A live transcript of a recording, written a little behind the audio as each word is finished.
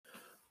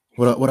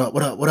What up? What up?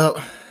 What up? What up?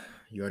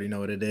 You already know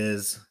what it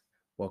is.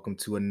 Welcome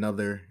to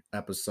another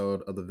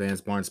episode of the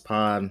Vance Barnes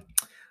Pod.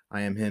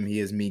 I am him. He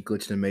is me,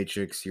 Glitch the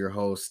Matrix, your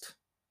host,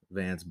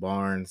 Vance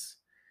Barnes.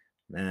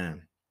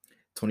 Man,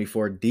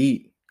 24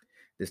 deep.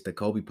 This the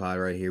Kobe Pod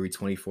right here. We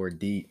 24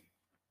 deep.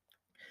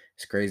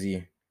 It's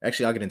crazy.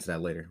 Actually, I'll get into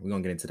that later. We're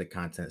gonna get into the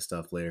content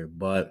stuff later.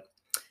 But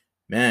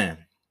man,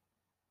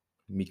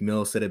 Meek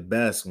Mill said it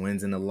best: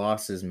 wins and the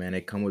losses, man, they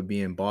come with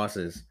being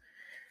bosses.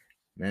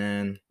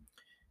 Man,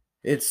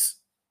 it's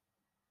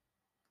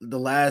the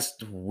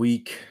last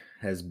week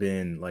has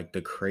been like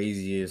the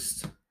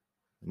craziest,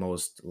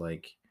 most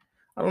like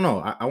I don't know.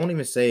 I won't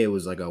even say it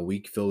was like a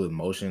week filled with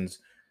emotions.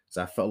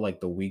 So I felt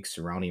like the week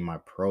surrounding my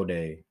pro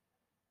day,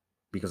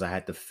 because I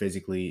had to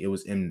physically, it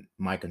was in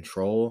my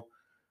control,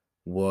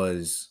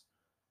 was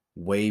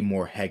way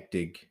more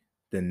hectic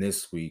than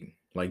this week.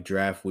 Like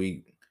draft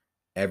week,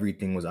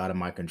 everything was out of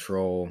my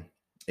control.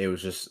 It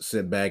was just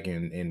sit back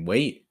and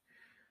wait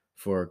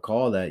for a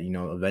call that,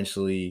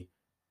 eventually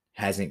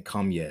hasn't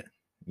come yet.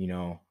 You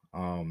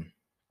know,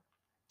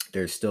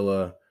 there's still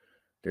a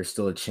there's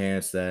still a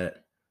chance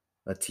that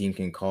a team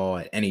can call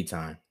at any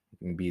time.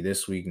 It can be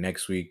this week,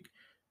 next week,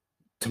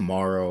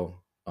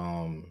 tomorrow,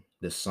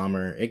 this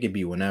summer. It could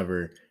be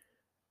whenever.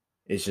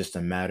 It's just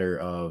a matter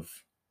of,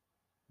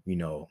 you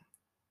know,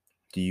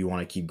 do you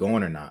want to keep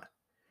going or not?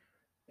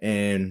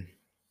 And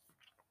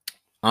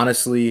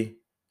honestly,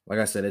 like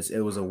I said,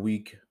 it was a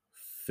week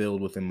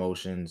filled with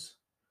emotions,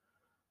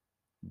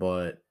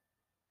 but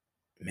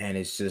man,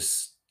 it's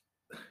just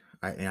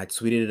I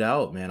tweeted it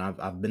out, man.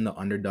 I've been the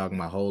underdog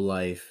my whole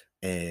life,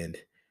 and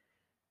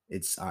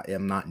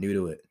I'm not new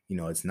to it.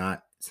 It's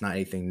not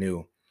anything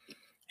new.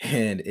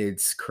 And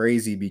it's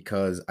crazy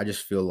because I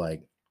just feel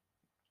like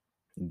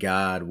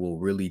God will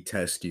really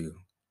test you.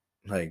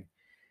 Like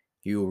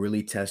he will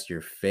really test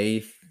your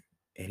faith,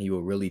 and he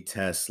will really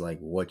test like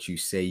what you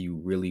say you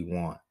really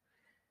want.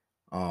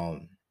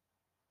 Um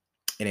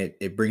and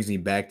it brings me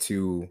back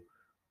to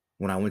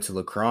when I went to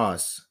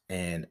lacrosse,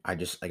 and I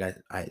just like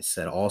I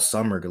said all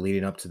summer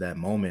leading up to that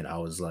moment, I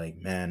was like,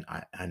 man,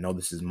 I know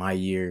this is my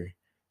year.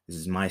 This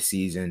is my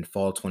season,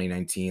 fall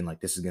 2019.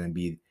 Like this is gonna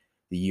be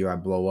the year I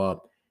blow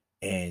up.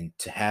 And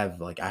to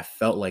have like I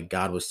felt like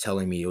God was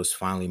telling me it was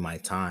finally my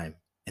time.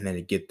 And then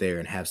to get there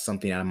and have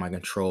something out of my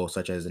control,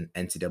 such as an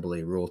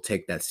NCAA rule,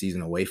 take that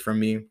season away from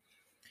me.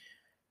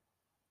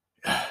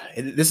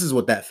 This is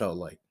what that felt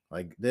like.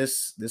 Like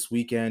this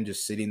weekend,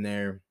 just sitting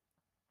there,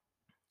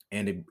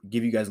 and to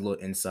give you guys a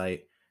little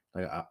insight,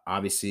 like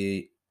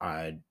obviously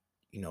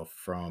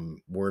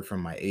from word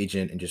from my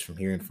agent and just from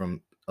hearing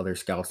from other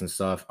scouts and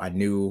stuff, I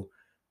knew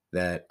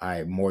that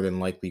I more than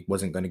likely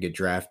wasn't going to get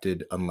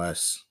drafted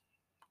unless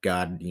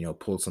God,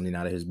 pulled something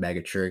out of his bag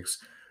of tricks.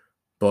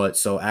 But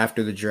so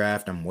after the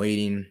draft, I'm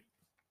waiting,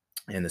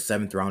 and the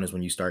seventh round is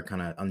when you start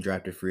kind of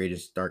undrafted free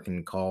agents start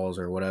getting calls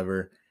or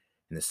whatever.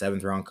 And the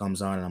seventh round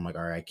comes on, and I'm like,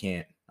 all right,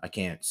 I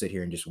can't sit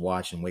here and just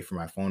watch and wait for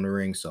my phone to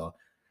ring. So I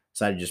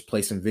decided to just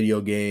play some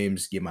video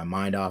games, get my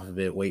mind off of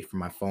it, wait for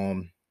my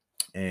phone.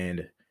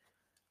 And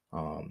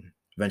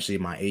eventually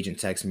my agent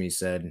texted me,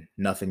 said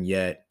nothing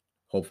yet,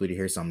 hopefully to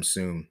hear something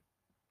soon.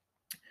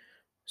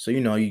 So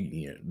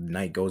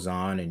night goes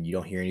on and you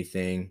don't hear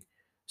anything.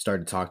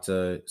 Started to talk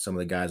to some of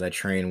the guys I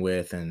train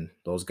with, and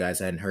those guys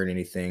hadn't heard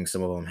anything.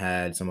 Some of them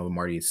had, some of them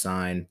already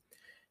signed.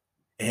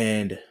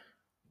 And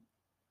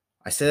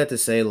I say that to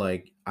say,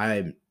 like,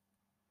 I've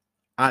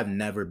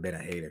never been a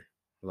hater.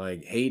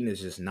 Like, hating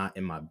is just not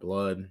in my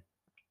blood.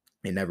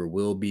 It never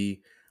will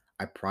be.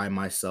 I pride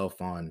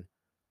myself on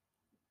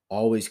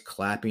always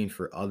clapping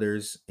for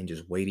others and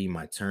just waiting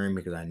my turn,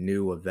 because I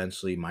knew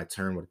eventually my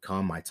turn would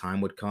come, my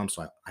time would come.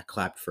 So I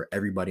clapped for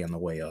everybody on the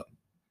way up.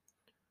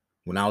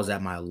 When I was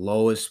at my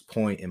lowest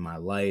point in my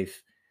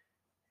life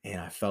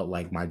and I felt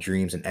like my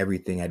dreams and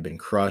everything had been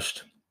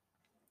crushed,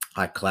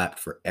 I clapped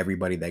for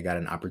everybody that got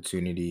an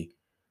opportunity.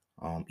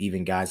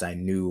 Even guys I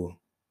knew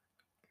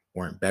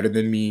weren't better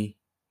than me,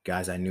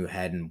 guys I knew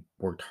hadn't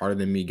worked harder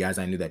than me, guys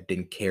I knew that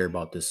didn't care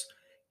about this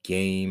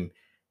game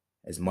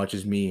as much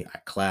as me. I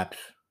clapped,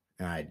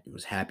 and I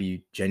was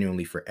happy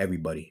genuinely for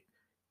everybody,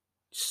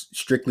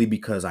 strictly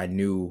because I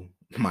knew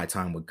my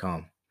time would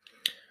come.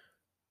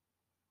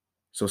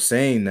 So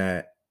saying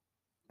that,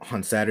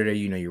 on Saturday,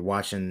 you're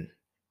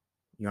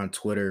on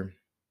Twitter,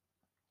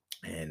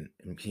 and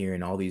I'm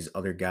hearing all these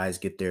other guys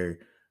get their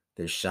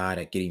shot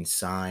at getting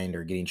signed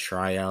or getting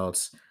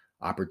tryouts,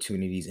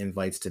 opportunities,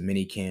 invites to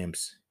mini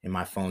camps, and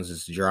my phone's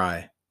just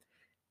dry.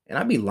 And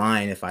I'd be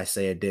lying if I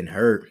say it didn't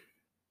hurt.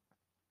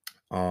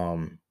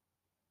 Um,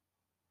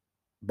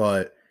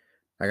 but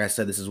like I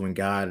said, this is when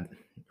God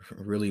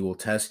really will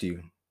test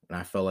you. And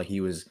I felt like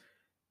he was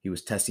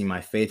testing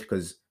my faith,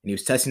 because and he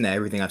was testing that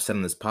everything I've said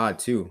on this pod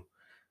too.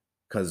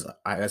 Because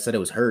I said it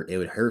was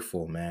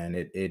hurtful, man.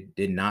 It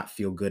did not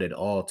feel good at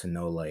all to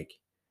know like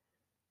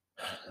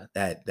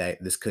that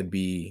this could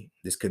be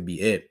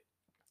it,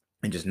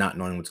 and just not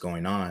knowing what's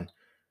going on.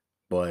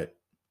 But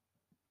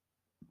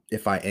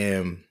if I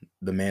am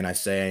the man I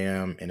say I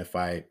am, and if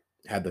I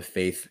have the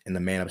faith in the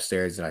man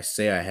upstairs that I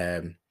say I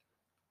have,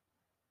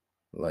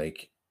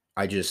 Like,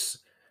 I just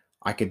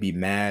I could be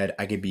mad,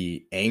 I could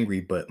be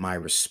angry, but my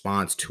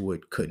response to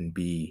it couldn't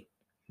be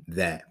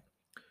that.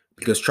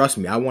 Because trust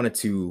me, I wanted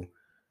to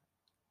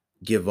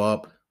give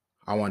up.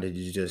 I wanted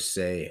to just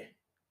say,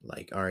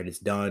 like, all right, it's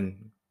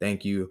done.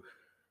 Thank you.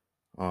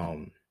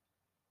 Um,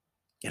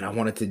 and I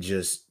wanted to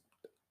just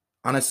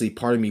honestly,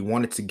 part of me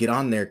wanted to get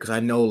on there because I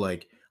know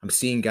like I'm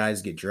seeing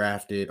guys get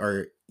drafted,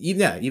 or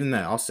even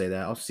that, I'll say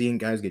that. I'm seeing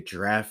guys get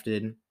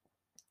drafted,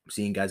 I'm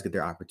seeing guys get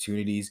their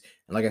opportunities.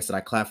 And like I said,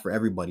 I clap for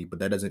everybody, but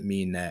that doesn't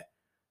mean that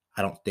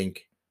I don't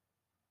think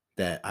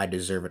that I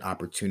deserve an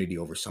opportunity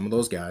over some of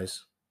those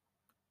guys.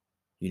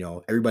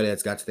 Everybody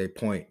that's got to their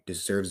point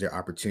deserves their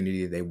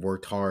opportunity. They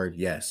worked hard,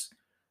 yes,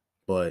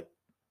 but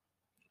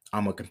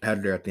I'm a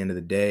competitor at the end of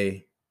the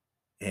day,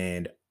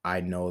 and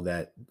I know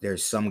that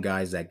there's some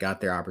guys that got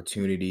their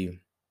opportunity,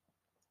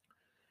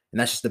 and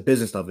that's just the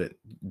business of it.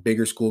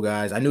 Bigger school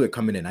guys, I knew it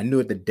coming in. I knew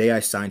it the day I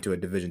signed to a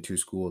Division two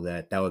school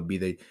that would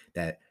be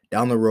that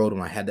down the road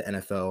when I had the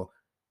NFL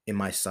in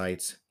my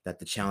sights, that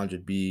the challenge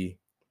would be,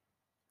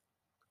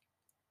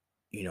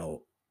 you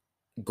know,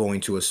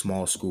 going to a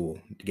small school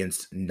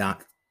against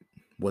not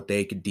what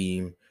they could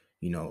deem,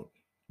 you know,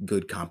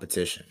 good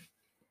competition.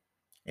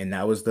 And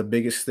that was the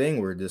biggest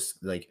thing where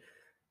just like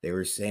they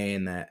were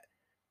saying that,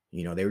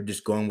 they were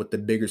just going with the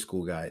bigger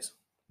school guys.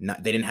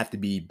 Not they didn't have to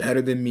be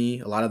better than me.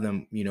 A lot of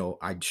them,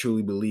 I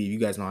truly believe, you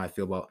guys know how I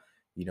feel about,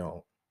 you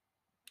know,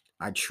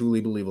 I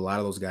truly believe a lot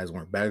of those guys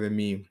weren't better than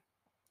me.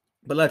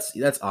 But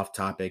that's off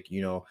topic.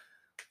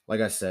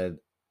 Like I said,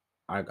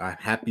 I'm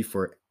happy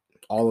for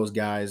all those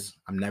guys.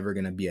 I'm never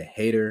gonna be a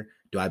hater.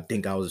 Do I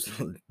think I was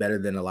better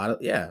than a lot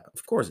of? Yeah,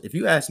 of course. If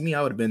you asked me,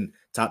 I would have been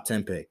top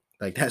 10 pick.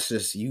 Like that's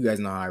just you guys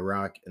know how I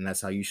rock, and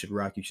that's how you should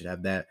rock. You should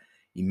have that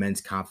immense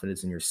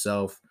confidence in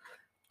yourself.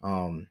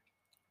 Um,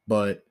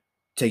 but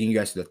taking you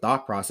guys to the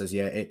thought process,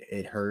 yeah,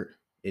 it hurt,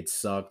 it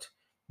sucked,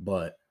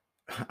 but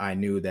I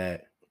knew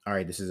that all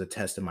right, this is a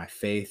test of my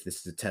faith.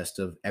 This is a test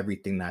of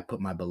everything that I put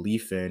my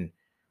belief in.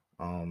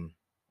 Um,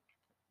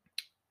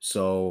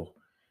 so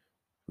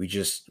we're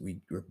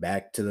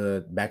back to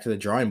the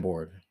drawing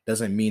board.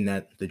 Doesn't mean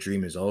that the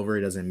dream is over.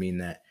 It doesn't mean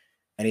that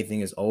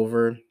anything is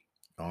over.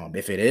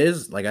 If it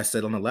is, like I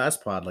said on the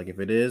last pod, like if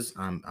it is,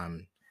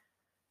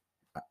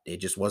 it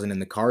just wasn't in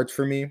the cards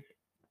for me.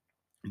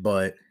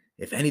 But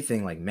if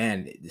anything, like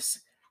man,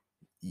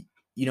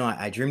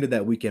 I dreamed of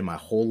that weekend my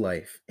whole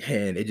life,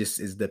 and it just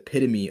is the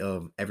epitome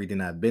of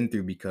everything I've been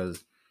through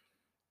because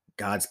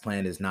God's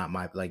plan is not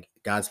my like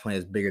God's plan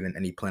is bigger than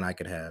any plan I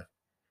could have.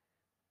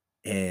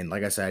 And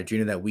like I said, I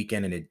dreamed of that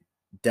weekend, and it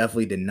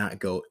definitely did not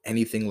go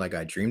anything like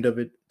I dreamed of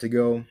it to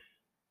go.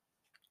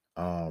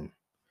 Um,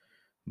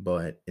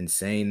 but in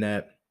saying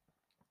that,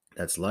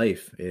 that's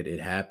life. It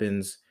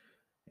happens,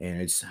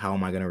 and it's how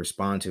am I going to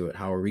respond to it?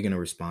 How are we going to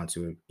respond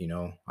to it?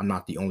 I'm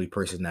not the only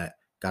person that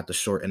got the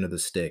short end of the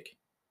stick.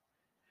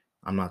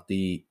 I'm not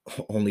the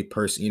only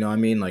person. You know what I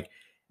mean? Like,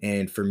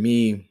 and for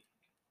me,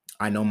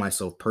 I know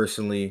myself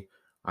personally.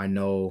 I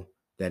know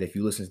that if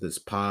you listen to this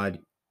pod,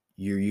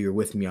 you're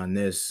with me on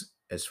this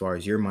as far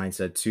as your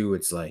mindset too.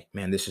 It's like,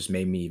 man, this just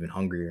made me even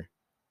hungrier.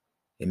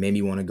 It made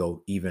me want to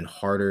go even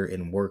harder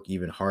and work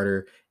even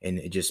harder. And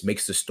it just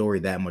makes the story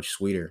that much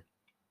sweeter.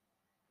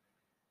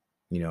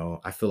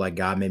 I feel like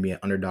God made me an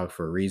underdog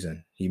for a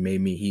reason. He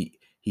made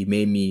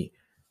me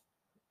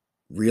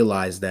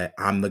realize that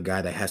I'm the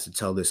guy that has to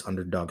tell this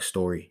underdog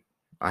story.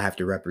 I have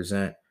to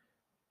represent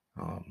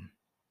um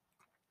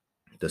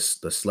the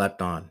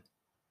slept on.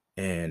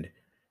 And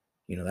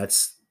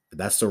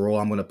that's the role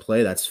I'm going to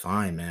play. That's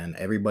fine, man.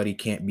 Everybody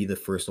can't be the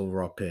first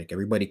overall pick.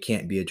 Everybody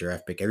can't be a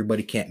draft pick.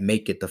 Everybody can't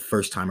make it the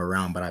first time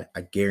around, but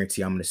I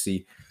guarantee I'm going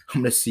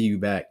to see you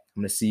back.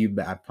 I'm going to see you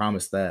back. I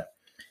promise that.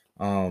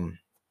 Um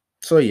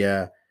so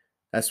yeah,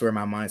 that's where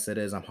my mindset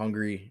is. I'm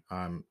hungry.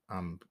 I'm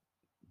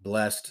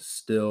blessed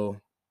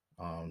still.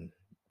 Um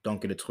don't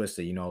get it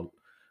twisted,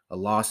 a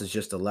loss is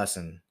just a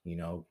lesson.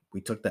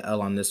 We took the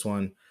L on this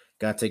one.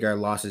 Got to take our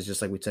losses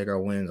just like we take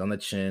our wins on the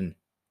chin.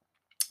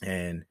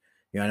 And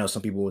I know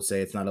some people would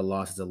say it's not a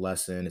loss, it's a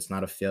lesson, it's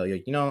not a failure.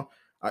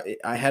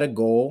 I had a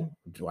goal.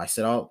 Do I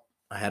set out?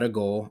 I had a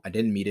goal. I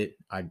didn't meet it.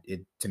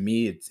 To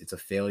me, it's a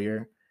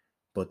failure,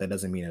 but that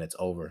doesn't mean that it's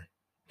over.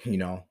 You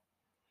know,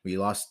 we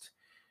lost.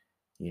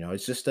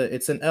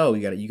 It's an L.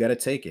 You gotta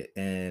take it,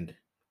 and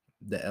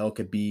the L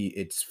could be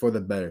it's for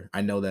the better.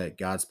 I know that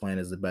God's plan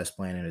is the best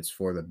plan, and it's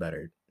for the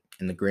better.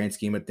 In the grand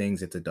scheme of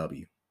things, it's a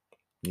W.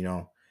 You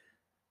know,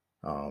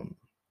 um,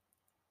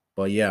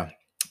 but yeah,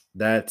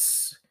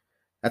 that's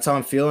that's how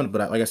I'm feeling.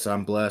 But like I said,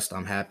 I'm blessed.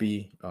 I'm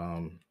happy.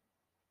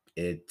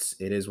 It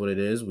is what it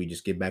is. We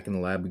just get back in the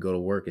lab. We go to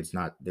work.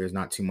 There's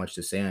not too much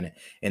to say on it.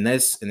 And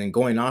then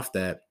going off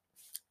that,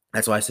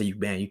 that's why I say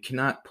you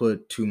cannot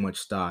put too much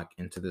stock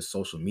into this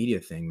social media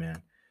thing,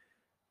 man.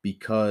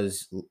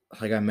 Because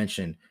like I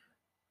mentioned,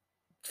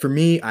 for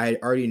me, I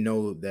already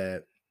know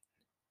that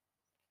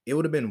it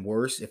would have been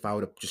worse if I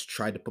would have just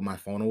tried to put my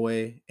phone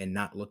away and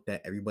not looked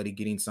at everybody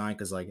getting signed.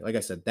 Cause like I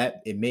said,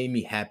 that it made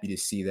me happy to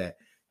see that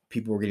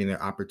people were getting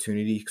their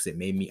opportunity because it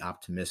made me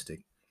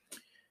optimistic.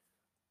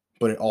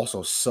 but it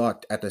also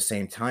sucked at the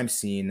same time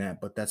seeing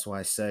that. But that's why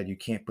I said you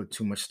can't put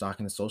too much stock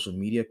into social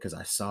media, because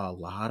I saw a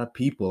lot of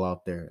people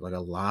out there, like a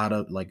lot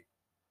of like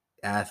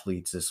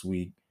athletes this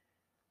week,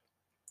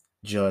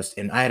 just,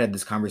 and I had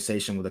this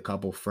conversation with a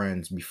couple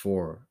friends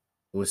before,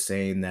 was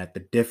saying that the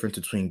difference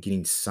between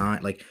getting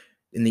signed, like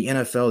in the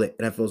NFL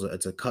is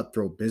it's a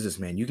cutthroat business,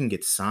 man. You can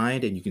get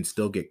signed and you can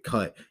still get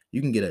cut.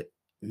 You can get a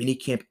mini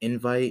camp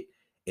invite,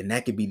 and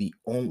that could be the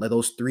only, like,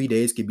 those 3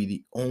 days could be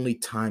the only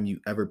time you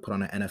ever put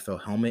on an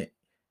NFL helmet.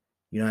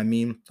 You know what I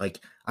mean? Like,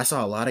 I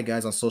saw a lot of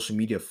guys on social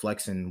media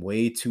flexing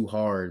way too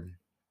hard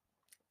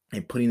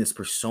and putting this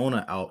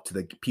persona out to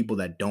the people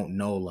that don't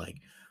know, like,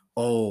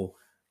 oh,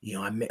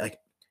 I may, like,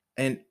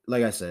 and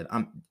like I said,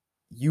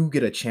 you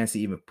get a chance to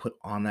even put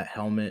on that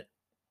helmet,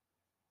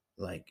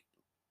 like,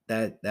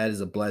 that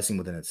is a blessing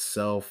within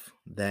itself.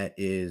 That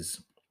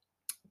is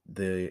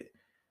the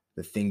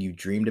the thing you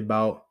dreamed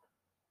about.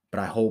 But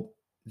I hope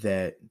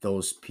that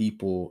those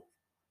people,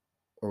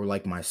 or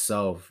like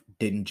myself,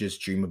 didn't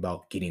just dream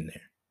about getting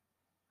there.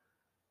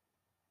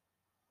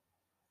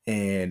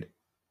 And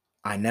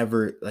I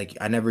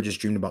never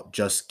just dreamed about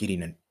just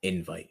getting an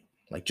invite,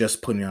 like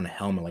just putting on a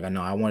helmet. Like, I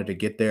know I wanted to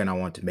get there and I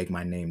wanted to make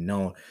my name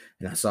known.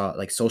 And I saw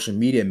like social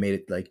media made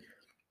it, like,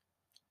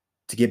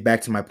 to get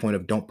back to my point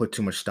of don't put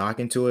too much stock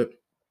into it,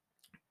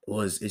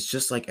 was it's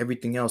just like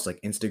everything else, like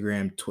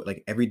Instagram,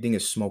 like everything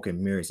is smoke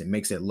and mirrors. It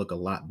makes it look a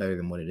lot better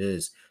than what it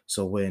is.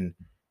 So when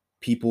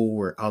people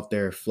were out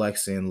there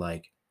flexing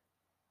like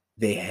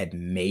they had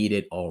made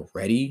it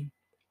already,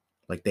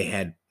 like they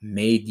had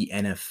made the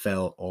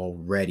NFL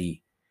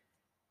already,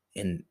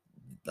 and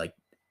like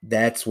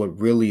that's what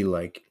really,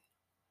 like,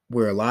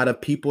 where a lot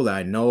of people that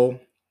I know,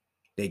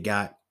 they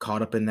got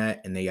caught up in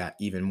that and they got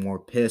even more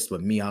pissed.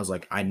 But me, I was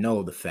like, I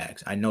know the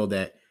facts. I know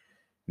that,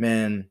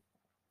 man,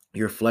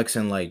 you're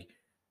flexing like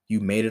you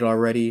made it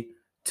already.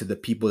 To the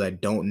people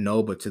that don't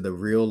know, but to the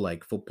real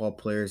like football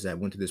players that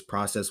went through this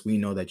process, we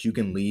know that you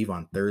can leave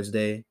on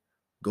Thursday,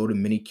 go to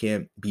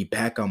minicamp, be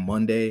back on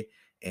Monday,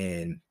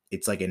 and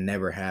it's like it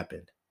never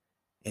happened.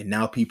 And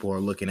now people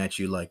are looking at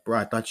you like, bro,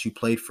 I thought you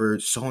played for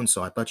so and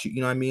so. I thought you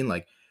know what I mean?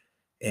 Like,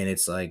 and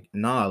it's like,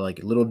 nah,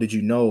 like little did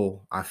you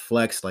know, I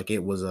flexed like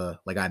it was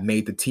like I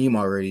made the team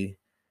already,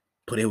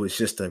 but it was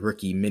just a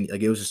rookie mini,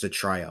 like it was just a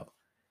tryout.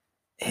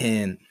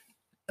 And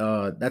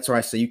that's why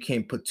I say you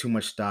can't put too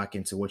much stock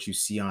into what you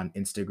see on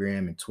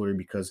Instagram and Twitter,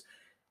 because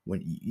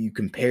when you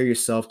compare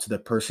yourself to the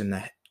person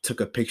that took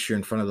a picture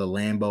in front of the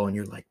Lambo and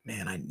you're like,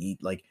 man, I need,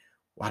 like,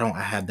 why don't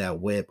I have that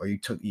whip? Or you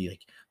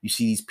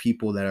see these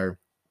people that are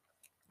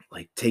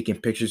like taking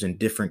pictures in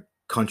different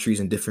countries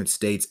and different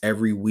states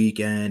every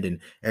weekend and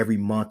every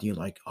month. You're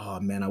like,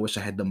 oh man, I wish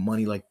I had the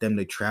money like them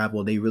to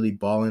travel. They really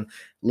balling.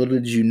 Little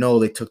did you know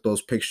they took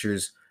those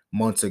pictures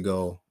months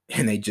ago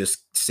and they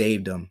just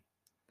saved them.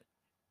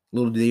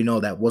 Little did you know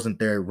that wasn't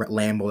their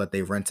Lambo that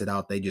they rented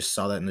out. They just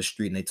saw that in the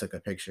street and they took a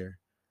picture.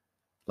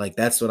 Like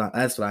that's what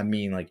I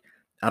mean. Like,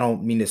 I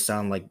don't mean to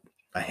sound like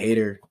a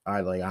hater.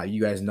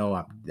 You guys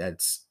know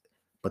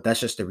but that's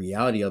just the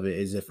reality of it.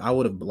 Is if I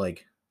would have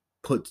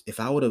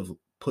if I would have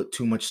put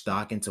too much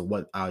stock into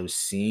what I was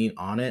seeing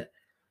on it,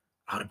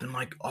 I would have been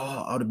like,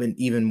 oh, I would have been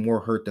even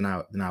more hurt than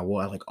I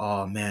was. Like,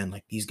 oh man,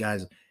 like these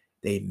guys,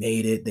 they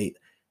made it.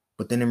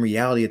 But then in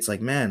reality, it's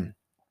like, man,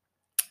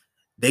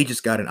 they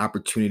just got an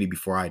opportunity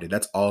before I did.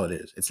 That's all it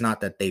is. It's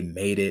not that they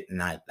made it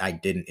and I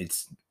didn't.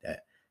 It's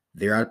that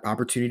their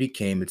opportunity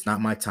came. It's not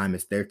my time.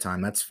 It's their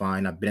time. That's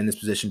fine. I've been in this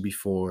position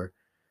before,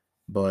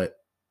 but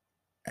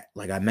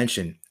like I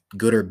mentioned,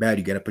 good or bad,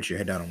 you got to put your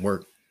head down and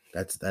work.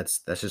 That's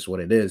just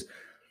what it is.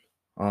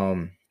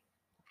 Um.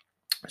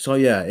 So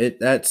yeah,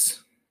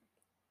 that's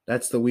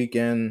the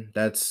weekend.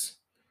 That's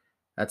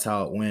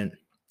how it went.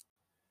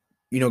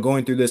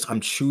 Going through this,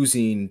 I'm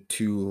choosing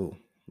to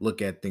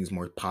look at things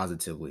more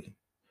positively,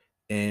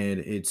 and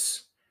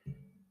it's,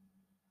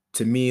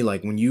 to me,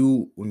 like when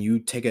you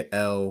take a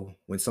L,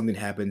 when something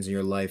happens in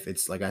your life,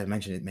 it's like I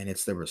mentioned it, man,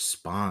 it's the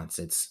response.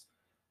 It's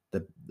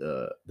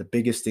the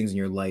biggest things in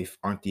your life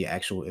aren't the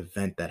actual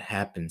event that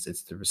happens.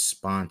 It's the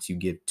response you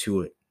give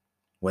to it,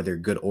 whether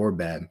good or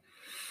bad.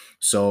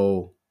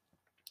 So,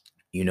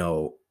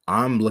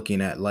 I'm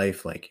looking at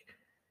life like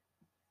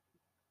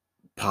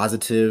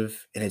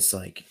positive, and it's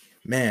like,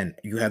 man,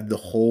 you have the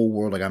whole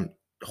world, like I'm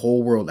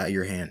whole world at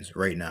your hands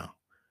right now.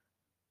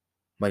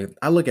 Like,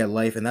 I look at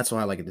life, and that's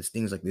why I like this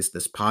things like this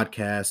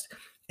podcast,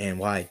 and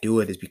why I do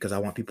it is because I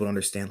want people to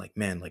understand, like,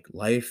 man, like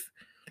life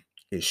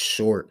is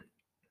short,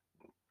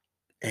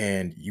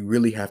 and you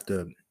really have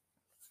to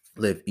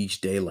live each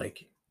day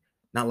like,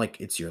 not like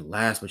it's your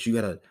last, but you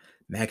gotta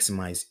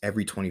maximize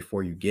every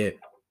 24 you get.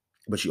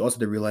 But you also have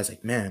to realize,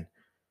 like, man,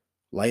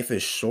 life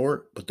is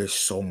short, but there's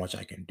so much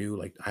I can do.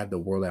 Like, I have the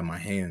world at my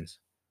hands.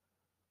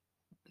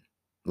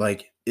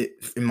 Like,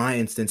 in my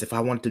instance, if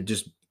I wanted to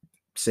just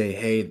say,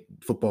 "Hey,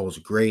 football was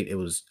great.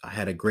 I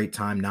had a great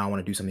time. Now I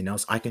want to do something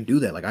else." I can do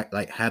that. Like, I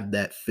like have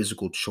that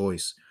physical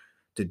choice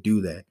to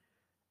do that.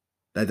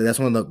 That's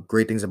one of the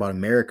great things about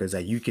America, is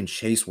that you can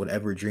chase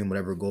whatever dream,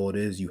 whatever goal it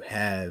is you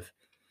have,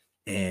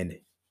 and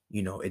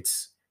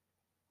it's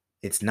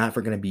It's not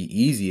for going to be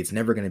easy. It's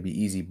never going to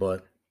be easy,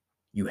 but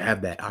you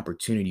have that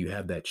opportunity, you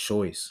have that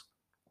choice.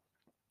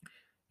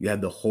 You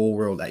have the whole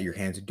world at your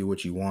hands to do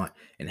what you want,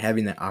 and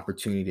having that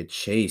opportunity to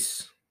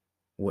chase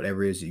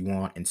whatever it is you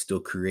want and still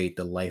create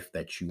the life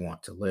that you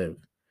want to live.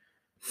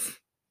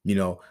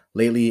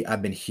 Lately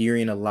I've been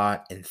hearing a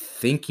lot and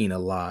thinking a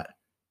lot,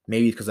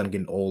 maybe because I'm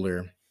getting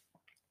older,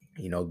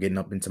 getting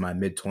up into my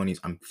mid 20s.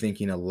 I'm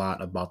thinking a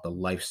lot about the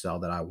lifestyle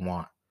that I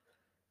want.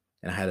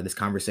 And I had this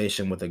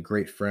conversation with a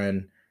great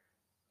friend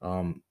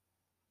um,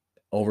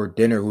 over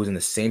dinner who was in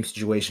the same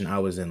situation I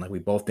was in. Like we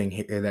both didn't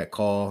hear that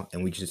call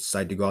and we just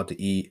decided to go out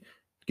to eat,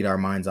 get our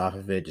minds off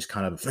of it, just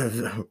kind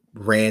of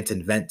rant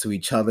and vent to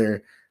each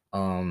other.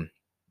 Um,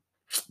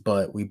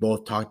 but we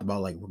both talked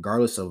about like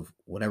regardless of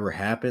whatever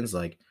happens,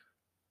 like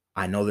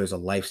I know there's a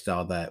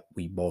lifestyle that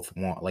we both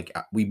want. Like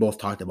we both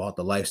talked about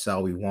the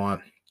lifestyle we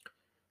want,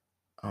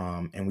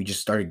 and we just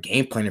started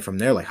game planning from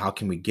there. Like how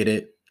can we get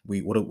it?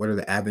 What are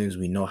the avenues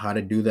we know how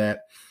to do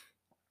that?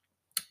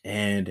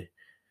 And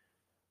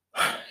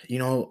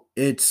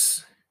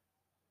it's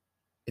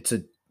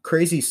a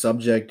crazy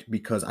subject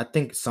because I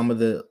think some of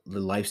the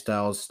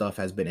lifestyle stuff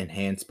has been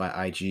enhanced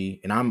by IG,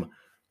 and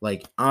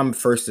I'm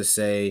first to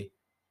say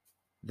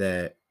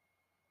that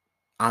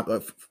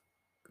I'm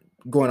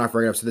going off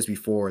right. I've said this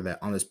before that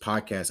on this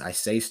podcast, I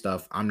say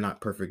stuff. I'm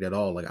not perfect at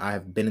all. Like I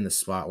have been in the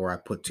spot where I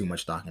put too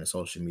much stock into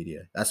social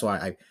media. That's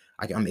why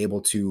I'm able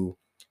to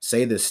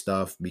say this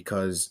stuff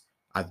because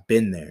I've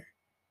been there.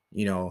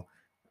 You know,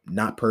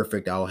 not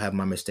perfect. I'll have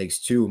my mistakes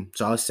too.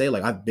 So I'll say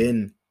like I've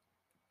been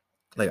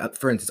like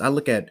for instance, I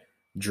look at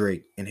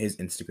Drake and his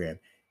Instagram,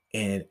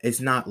 and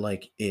it's not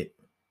like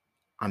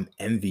I'm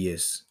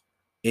envious.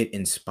 It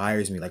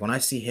inspires me. Like when I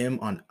see him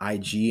on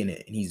IG and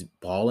he's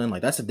balling,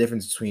 like that's the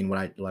difference between what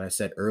I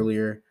said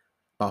earlier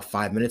about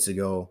 5 minutes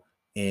ago,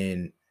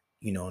 and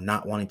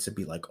not wanting to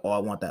be like, oh, I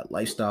want that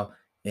lifestyle.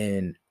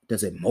 And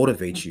does it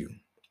motivate you?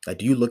 Like,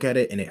 do you look at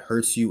it and it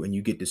hurts you and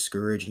you get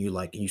discouraged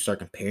and you start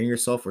comparing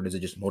yourself, or does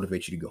it just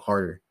motivate you to go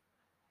harder?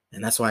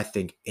 And that's why I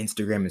think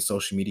Instagram and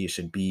social media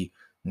should be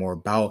more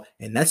about.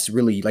 And that's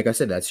really, like I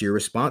said, that's your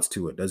response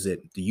to it.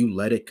 Do you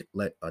let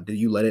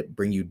it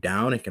bring you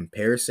down in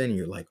comparison?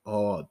 You're like,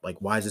 oh, like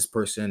why is this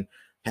person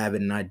have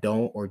it and I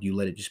don't? Or do you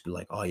let it just be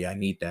like, oh yeah, I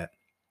need that.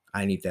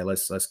 I need that.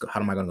 Let's go. How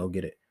am I gonna go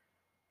get it?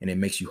 And it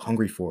makes you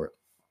hungry for it.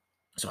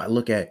 So I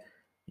look at,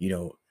 you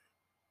know,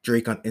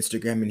 Drake on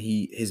Instagram, and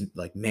his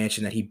like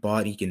mansion that he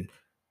bought, he can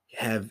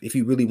have, if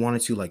he really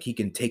wanted to, like he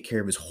can take care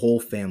of his whole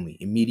family,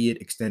 immediate,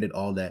 extended,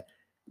 all that,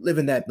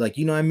 living that, like,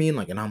 you know what I mean?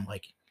 Like, and I'm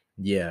like,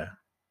 yeah,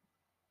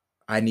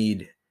 I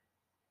need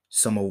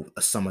some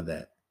of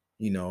that.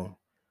 You know,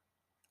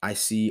 I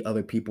see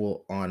other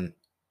people on,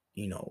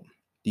 you know,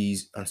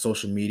 these on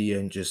social media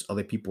and just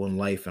other people in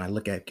life, and I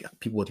look at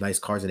people with nice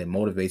cars, and it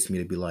motivates me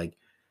to be like,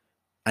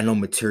 I know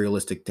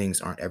materialistic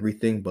things aren't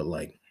everything, but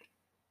like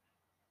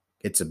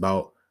it's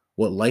about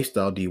what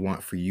lifestyle do you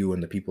want for you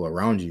and the people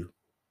around you.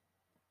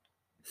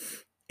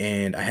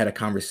 And I had a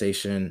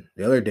conversation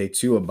the other day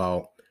too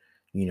about,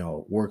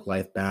 work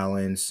life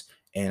balance.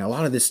 And a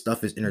lot of this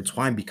stuff is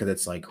intertwined because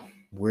it's like,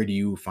 where do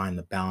you find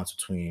the balance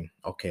between,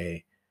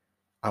 okay,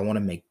 I want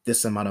to make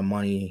this amount of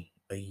money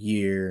a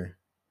year.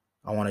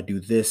 I want to do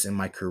this in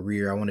my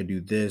career. I want to do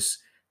this,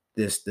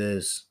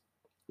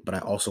 but I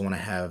also want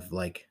to have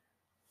like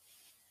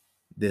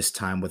this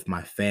time with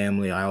my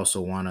family. I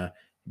also want to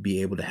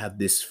be able to have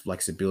this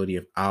flexibility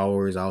of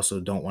hours. I also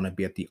don't want to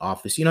be at the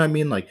office. You know what I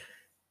mean? Like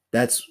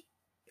that's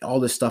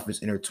all this stuff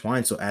is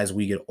intertwined. So as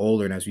we get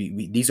older and as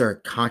we these are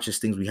conscious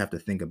things we have to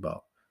think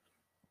about.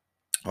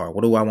 All right,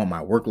 what do I want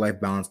my work life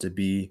balance to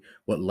be?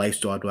 What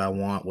lifestyle do I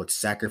want? What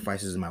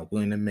sacrifices am I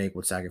willing to make?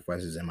 What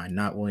sacrifices am I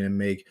not willing to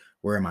make?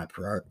 Where are my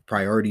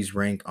priorities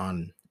rank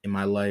on in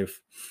my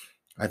life?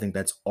 I think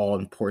that's all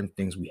important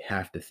things we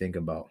have to think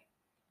about,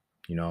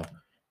 you know.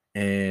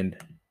 And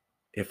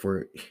if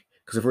we're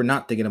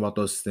not thinking about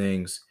those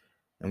things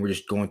and we're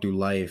just going through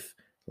life,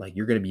 like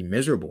you're going to be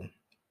miserable.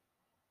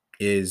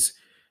 Is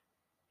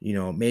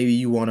maybe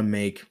you want to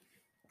make,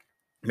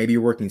 maybe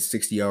you're working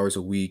 60 hours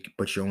a week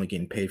but you're only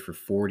getting paid for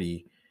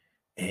 40,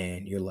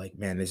 and you're like,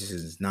 man, this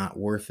is not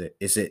worth it.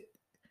 Is it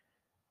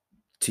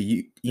to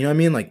you? You know what I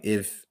mean? Like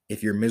if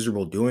you're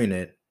miserable doing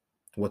it,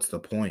 what's the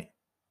point?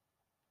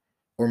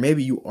 Or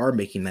maybe you are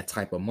making that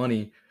type of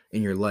money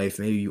in your life.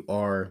 Maybe you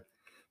are,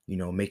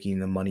 making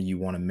the money you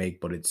want to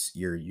make, but it's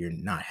you're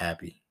not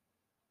happy.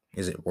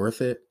 Is it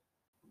worth it?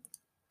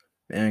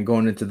 And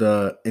going into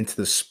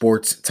the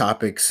sports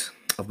topics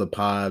of the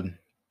pod,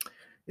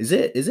 is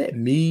it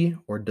me,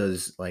 or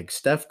does like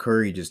Steph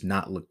Curry just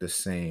not look the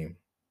same?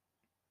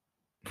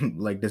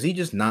 Like, does he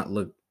just not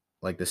look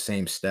like the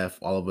same Steph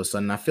all of a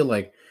sudden? I feel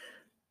like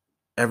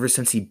ever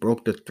since he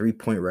broke the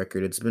 3-point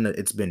record, it's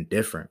been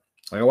different.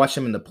 Like I watched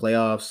him in the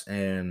playoffs,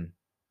 and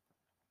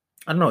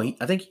I don't know.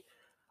 I think,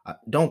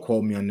 don't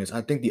quote me on this.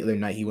 I think the other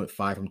night he went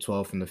 5 from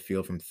 12 from the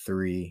field from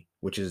three,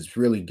 which is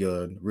really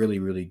good, really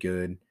really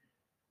good.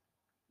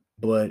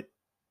 But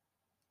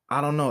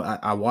I don't know.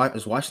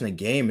 Was watching the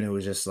game, and it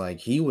was just like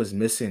he was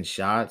missing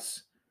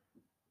shots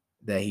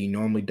that he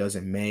normally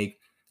doesn't make.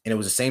 And it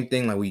was the same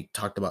thing like we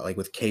talked about like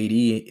with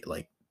KD,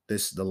 like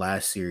the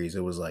last series.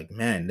 It was like,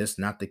 man, this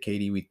not the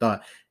KD we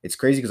thought. It's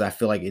crazy because I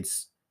feel like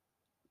it's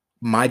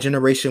my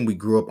generation, we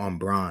grew up on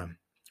Bron.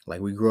 Like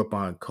we grew up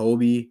on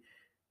Kobe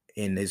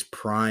in his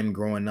prime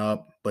growing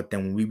up, but then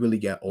when we really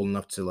get old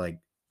enough to like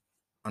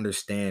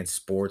understand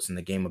sports and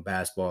the game of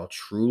basketball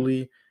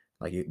truly,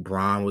 like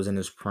Bron was in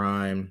his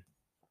prime,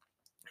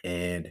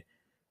 and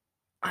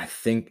I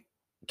think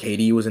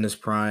KD was in his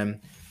prime.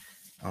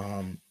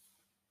 Um,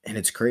 and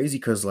it's crazy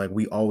because like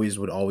we always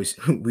would always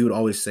we would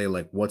always say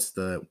like,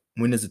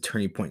 when is the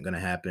turning point going to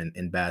happen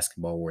in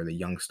basketball where the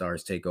young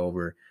stars take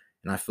over?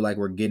 And I feel like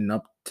we're getting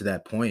up to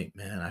that point,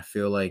 man. I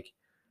feel like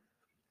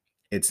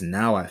it's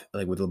now. I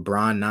like with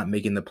LeBron not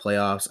making the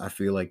playoffs, I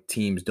feel like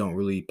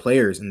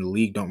players in the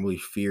league don't really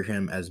fear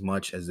him as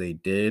much as they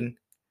did, and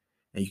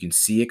you can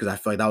see it because I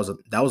feel like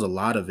that was a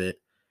lot of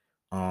it.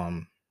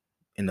 Um,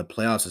 in the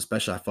playoffs,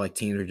 especially, I feel like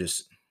teams are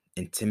just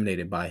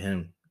intimidated by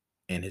him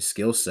and his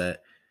skill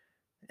set,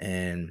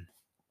 and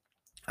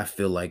I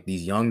feel like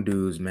these young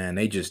dudes, man,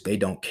 they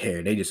don't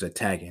care. They just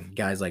attacking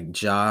guys like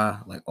Ja,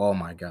 like oh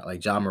my god,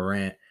 like Ja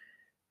Morant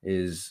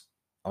is,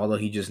 although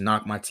he just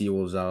knocked my T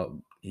Wolves out,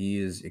 he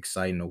is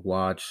exciting to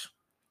watch.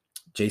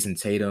 Jason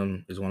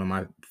Tatum is one of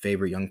my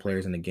favorite young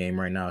players in the game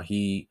right now.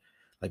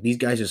 Like these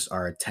guys just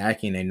are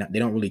attacking. They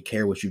don't really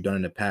care what you've done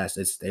in the past.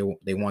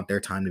 They want their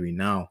time to be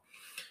now.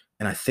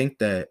 And I think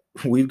that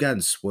we've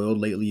gotten spoiled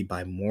lately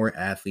by more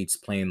athletes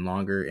playing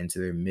longer into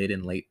their mid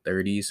and late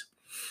 30s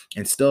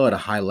and still at a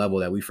high level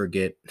that we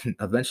forget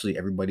eventually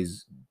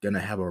everybody's going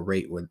to have a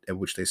rate at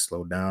which they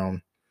slow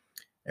down.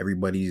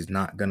 Everybody's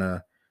not going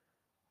to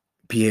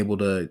be able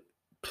to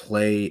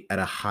play at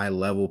a high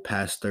level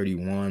past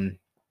 31.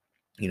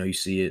 You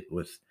see it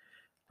with,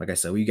 like I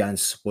said, we gotten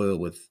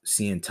spoiled with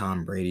seeing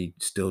Tom Brady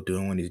still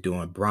doing what he's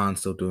doing, Bron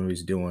still doing what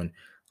he's doing.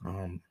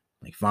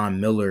 Like Von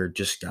Miller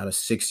just got a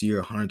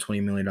 6-year,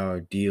 $120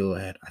 million deal.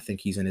 I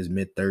think he's in his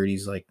mid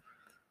 30s. Like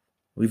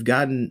we've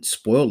gotten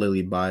spoiled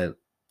lately by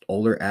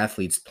older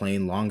athletes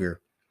playing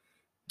longer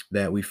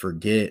that we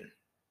forget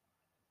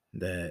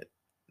that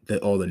the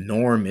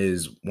norm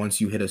is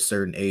once you hit a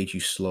certain age, you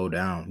slow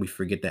down. We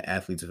forget that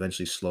athletes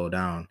eventually slow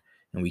down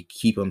and we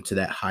keep them to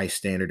that high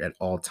standard at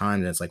all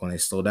times. And it's like when they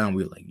slow down,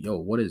 we're like, yo,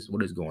 what is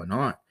going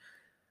on?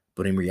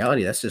 But in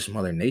reality, that's just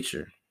Mother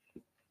Nature,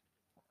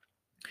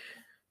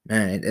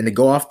 man. And to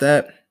go off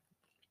that,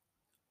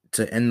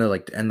 to end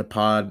the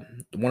pod,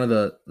 one of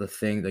the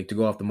things like to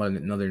go off the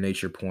Mother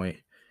Nature point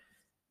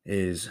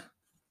is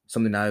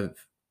something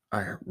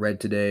I read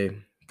today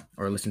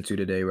or listened to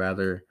today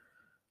rather,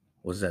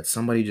 was that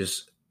somebody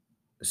just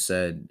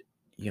said,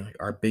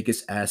 our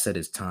biggest asset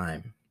is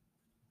time.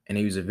 And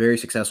he was a very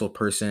successful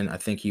person. I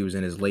think he was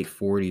in his late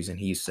 40s, and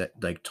he said,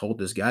 like, told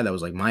this guy that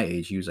was like my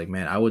age, he was like,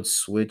 man, I would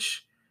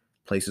switch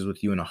places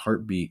with you in a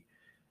heartbeat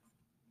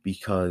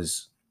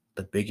because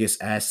the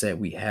biggest asset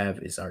we have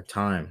is our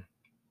time.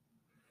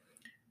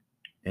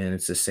 And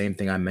it's the same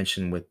thing I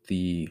mentioned with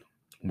the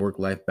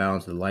work-life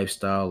balance, the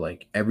lifestyle.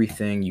 Like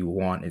everything you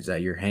want is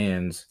at your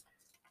hands,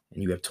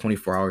 and you have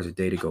 24 hours a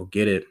day to go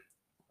get it.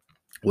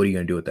 What are you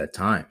going to do at that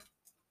time?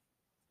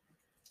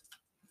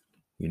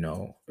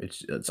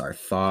 It's our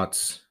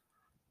thoughts,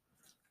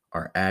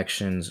 our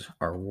actions,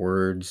 our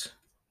words.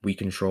 We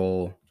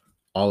control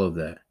all of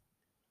that.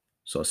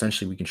 So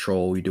essentially, we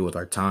control what we do with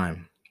our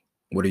time.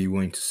 What are you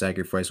willing to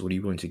sacrifice? What are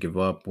you willing to give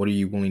up? What are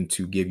you willing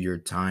to give your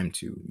time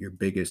to, your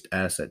biggest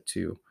asset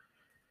to?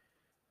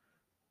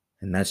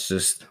 And that's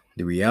just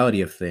the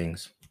reality of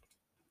things.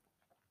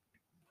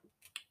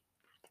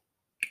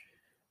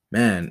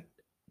 Man,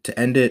 to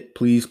end it,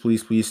 please,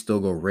 please, please still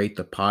go rate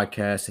the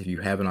podcast. If you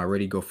haven't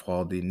already, go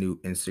follow the new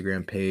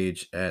Instagram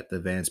page at the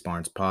Vance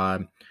Barnes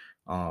Pod.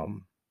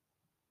 Um,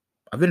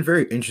 I've been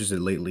very interested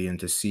lately in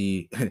to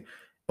see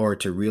or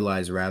to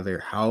realize rather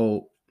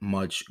how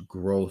much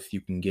growth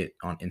you can get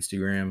on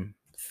Instagram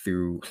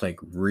through like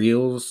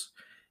reels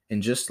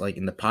and just like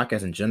in the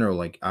podcast in general.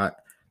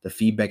 The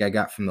feedback I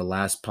got from the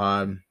last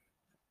pod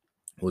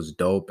was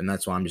dope, and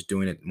that's why I'm just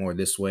doing it more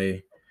this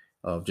way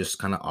of just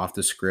kind of off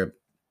the script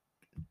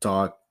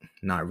talk,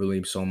 not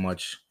really so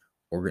much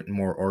or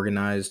more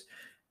organized.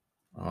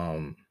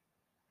 Um,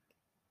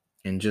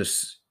 and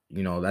just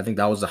I think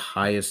that was the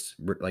highest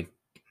like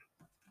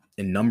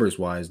in numbers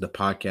wise, the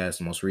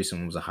podcast most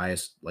recent one was the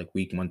highest like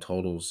week one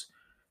totals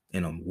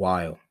in a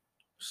while.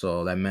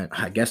 So that meant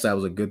I guess that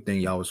was a good thing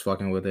y'all was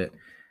fucking with it.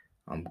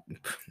 I'm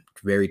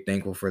very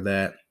thankful for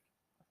that.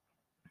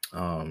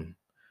 Um,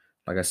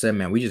 like I said,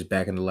 man, we just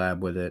back in the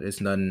lab with it.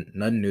 It's nothing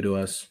new to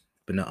us.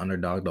 Been an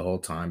underdog the whole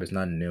time. It's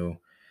nothing new.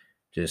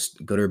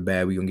 Just good or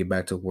bad, we gonna get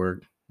back to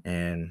work.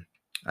 And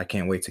I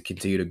can't wait to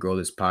continue to grow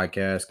this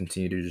podcast,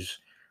 continue to just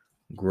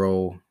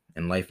grow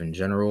in life in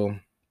general.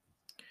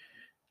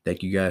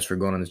 Thank you guys for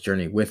going on this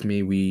journey with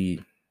me.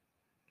 We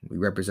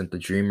represent the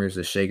dreamers,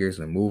 the shakers,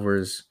 the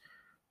movers.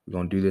 We're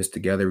going to do this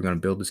together. We're going to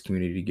build this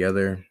community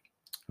together.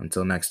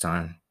 Until next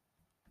time,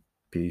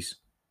 peace.